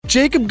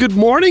Jacob, good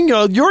morning.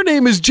 Your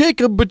name is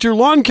Jacob, but your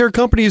lawn care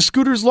company is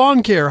Scooters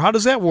Lawn Care. How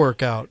does that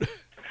work out?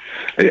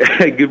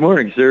 Good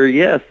morning, sir.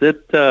 Yes,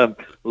 it's a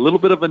little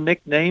bit of a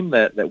nickname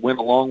that went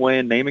a long way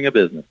in naming a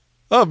business.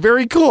 Oh,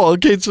 very cool.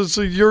 Okay,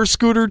 so you're a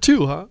Scooter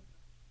too, huh?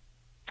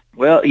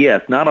 Well,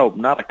 yes, not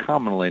a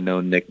commonly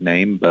known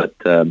nickname, but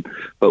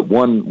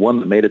one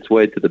that made its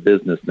way to the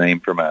business name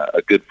from a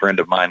good friend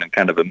of mine and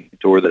kind of a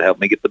mentor that helped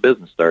me get the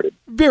business started.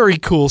 Very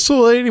cool.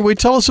 So anyway,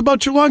 tell us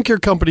about your lawn care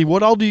company.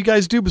 What all do you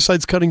guys do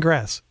besides cutting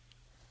grass?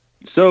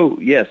 So,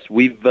 yes,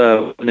 we've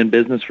been in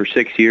business for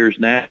 6 years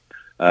now.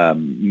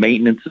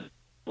 Maintenance is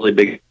really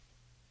big.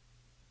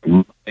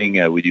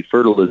 We do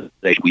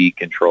fertilization, weed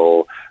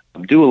control,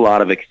 do a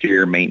lot of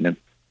exterior maintenance.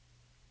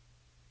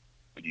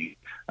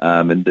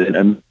 And then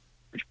a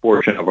huge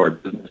portion of our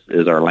business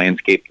is our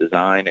landscape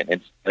design and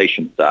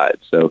installation side.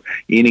 So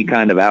any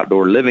kind of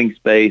outdoor living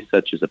space,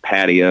 such as a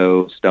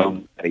patio,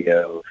 stone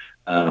patio,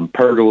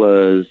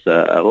 pergolas,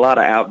 a lot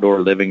of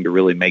outdoor living to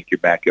really make your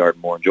backyard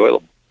more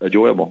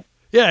enjoyable.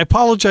 Yeah, I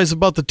apologize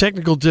about the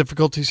technical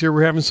difficulties here.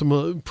 We're having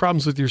some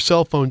problems with your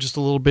cell phone just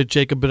a little bit,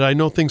 Jacob, but I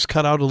know things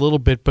cut out a little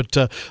bit, but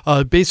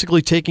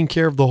basically taking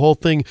care of the whole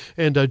thing.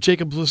 And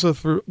Jacob's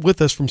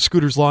with us from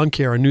Scooters Lawn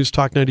Care on News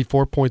Talk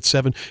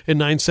 94.7 and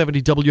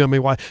 970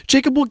 WMAY.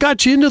 Jacob, what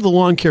got you into the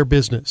lawn care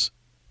business?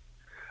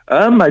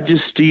 I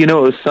just, it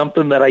was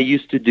something that I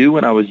used to do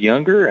when I was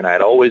younger, and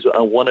I'd always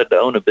wanted to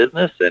own a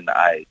business, and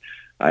I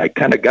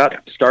kind of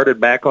got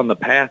started back on the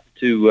path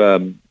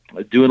to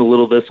doing a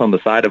little of this on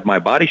the side of my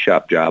body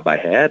shop job I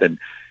had, and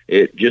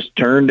it just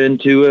turned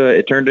into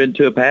a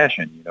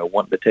passion,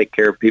 wanting to take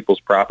care of people's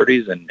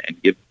properties and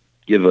give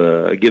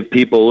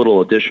people a little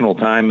additional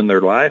time in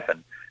their life,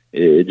 and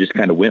it just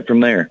kind of went from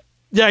there.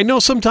 Yeah, I know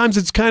sometimes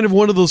it's kind of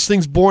one of those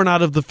things born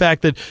out of the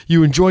fact that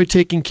you enjoy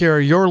taking care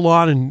of your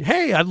lawn, and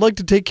hey, I'd like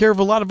to take care of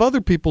a lot of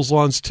other people's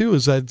lawns too.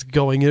 Is that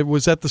going?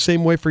 Was that the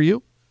same way for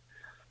you?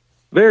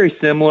 Very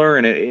similar,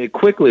 and it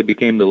quickly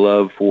became the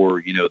love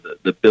for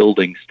the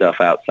building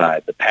stuff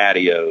outside, the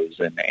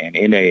patios, and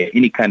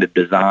any kind of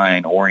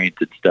design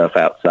oriented stuff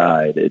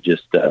outside. It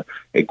just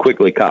it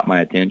quickly caught my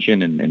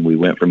attention, and we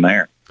went from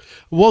there.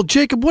 Well,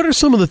 Jacob, what are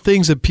some of the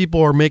things that people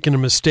are making a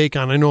mistake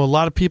on? I know a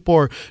lot of people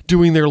are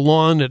doing their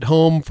lawn at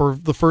home for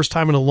the first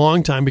time in a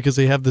long time because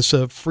they have this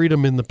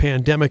freedom in the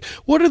pandemic.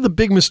 What are the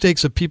big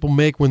mistakes that people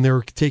make when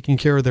they're taking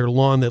care of their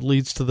lawn that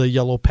leads to the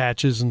yellow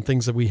patches and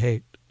things that we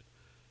hate?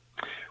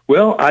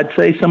 Well, I'd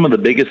say some of the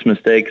biggest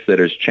mistakes that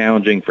is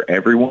challenging for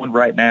everyone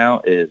right now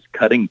is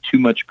cutting too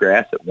much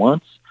grass at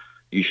once.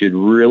 You should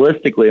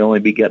realistically only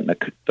be cutting a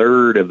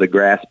third of the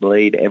grass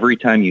blade every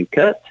time you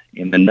cut.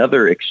 And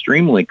another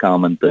extremely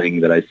common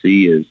thing that I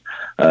see is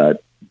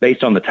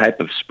based on the type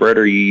of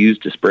spreader you use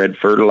to spread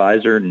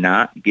fertilizer,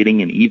 not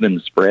getting an even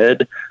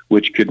spread,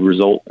 which could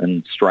result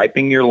in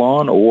striping your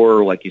lawn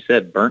or, like you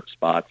said, burnt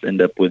spots,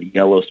 end up with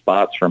yellow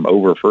spots from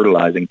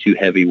over-fertilizing too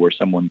heavy where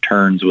someone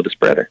turns with a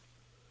spreader.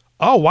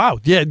 Oh, wow.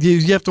 Yeah,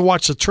 you have to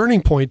watch the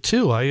turning point,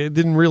 too. I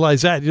didn't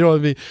realize that. You know what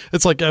I mean?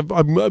 It's like,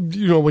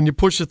 when you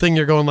push the thing,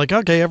 you're going like,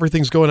 okay,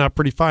 everything's going out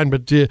pretty fine.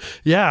 But,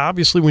 yeah,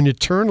 obviously when you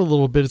turn a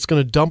little bit, it's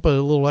going to dump a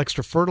little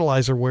extra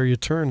fertilizer where you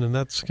turn, and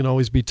that's can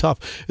always be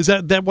tough. Is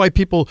that why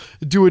people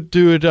do it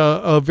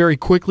very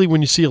quickly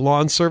when you see a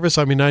lawn service?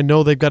 I mean, I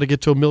know they've got to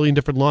get to 1 million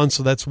different lawns,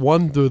 so that's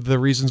one of the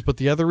reasons. But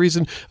the other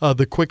reason,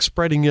 the quick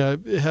spreading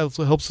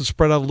helps to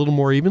spread out a little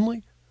more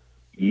evenly?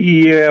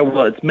 Yeah,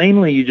 well, it's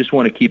mainly you just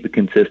want to keep a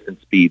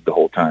consistent speed the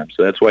whole time.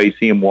 So that's why you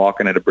see them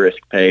walking at a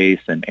brisk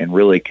pace and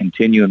really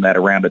continuing that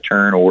around a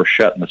turn or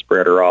shutting the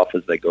spreader off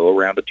as they go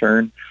around a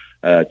turn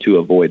to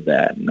avoid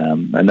that. And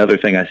another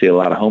thing I see a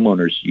lot of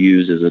homeowners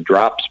use is a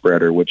drop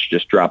spreader, which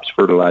just drops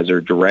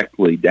fertilizer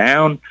directly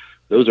down.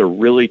 Those are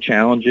really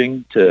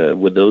challenging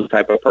with those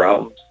type of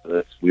problems.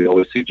 We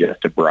always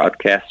suggest a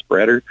broadcast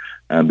spreader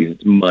because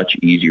it's much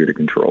easier to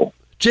control.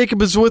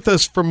 Jacob is with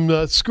us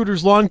from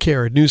Scooters Lawn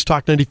Care at News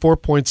Talk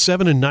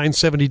 94.7 and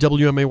 970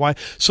 WMAY.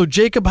 So,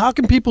 Jacob, how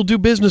can people do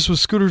business with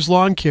Scooters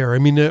Lawn Care? I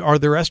mean, are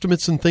there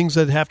estimates and things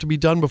that have to be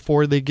done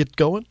before they get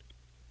going?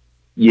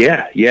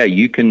 Yeah.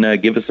 You can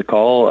give us a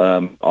call.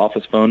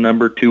 Office phone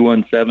number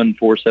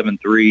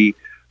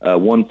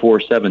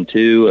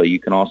 217-473-1472. You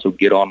can also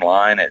get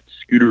online at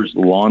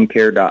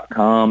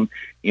scooterslawncare.com.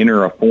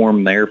 Enter a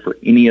form there for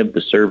any of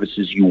the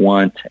services you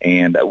want.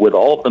 And with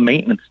all of the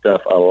maintenance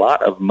stuff, a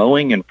lot of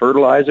mowing and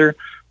fertilizer,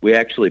 we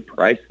actually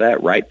price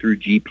that right through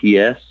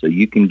GPS, so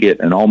you can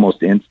get an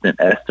almost instant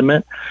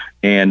estimate.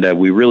 And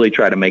we really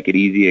try to make it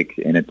easy,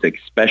 and it's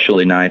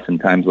especially nice in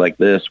times like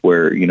this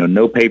where,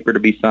 no paper to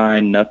be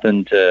signed,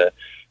 nothing to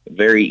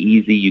very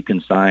easy. You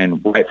can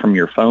sign right from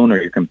your phone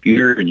or your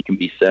computer, and you can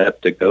be set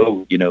up to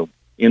go,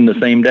 in the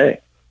same day.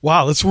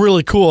 Wow, that's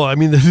really cool. I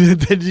mean,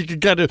 then you can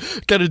kind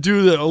of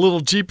do a little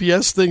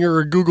GPS thing or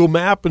a Google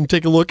map and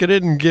take a look at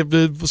it and give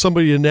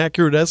somebody an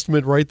accurate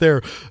estimate right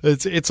there.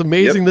 It's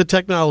amazing the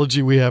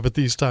technology we have at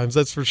these times,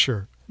 that's for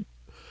sure.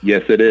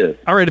 Yes, it is.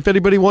 All right, if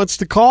anybody wants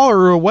to call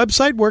or a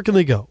website, where can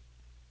they go?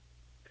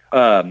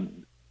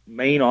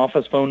 Main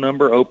office phone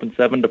number, open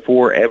 7 to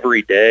 4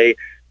 every day.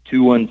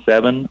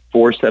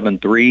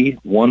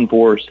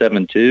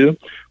 217-473-1472,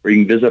 or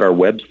you can visit our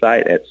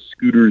website at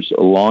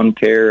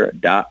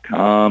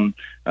scooterslawncare.com.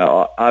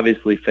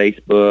 Obviously,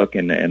 Facebook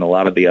and a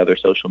lot of the other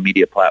social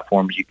media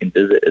platforms you can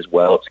visit as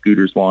well at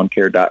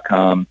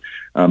scooterslawncare.com.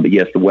 But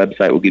yes, the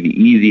website will give you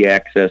easy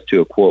access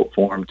to a quote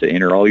form to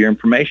enter all your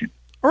information.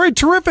 All right,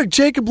 terrific.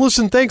 Jacob,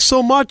 listen, thanks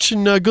so much,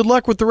 and good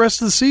luck with the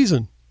rest of the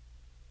season.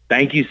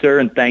 Thank you, sir,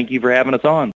 and thank you for having us on.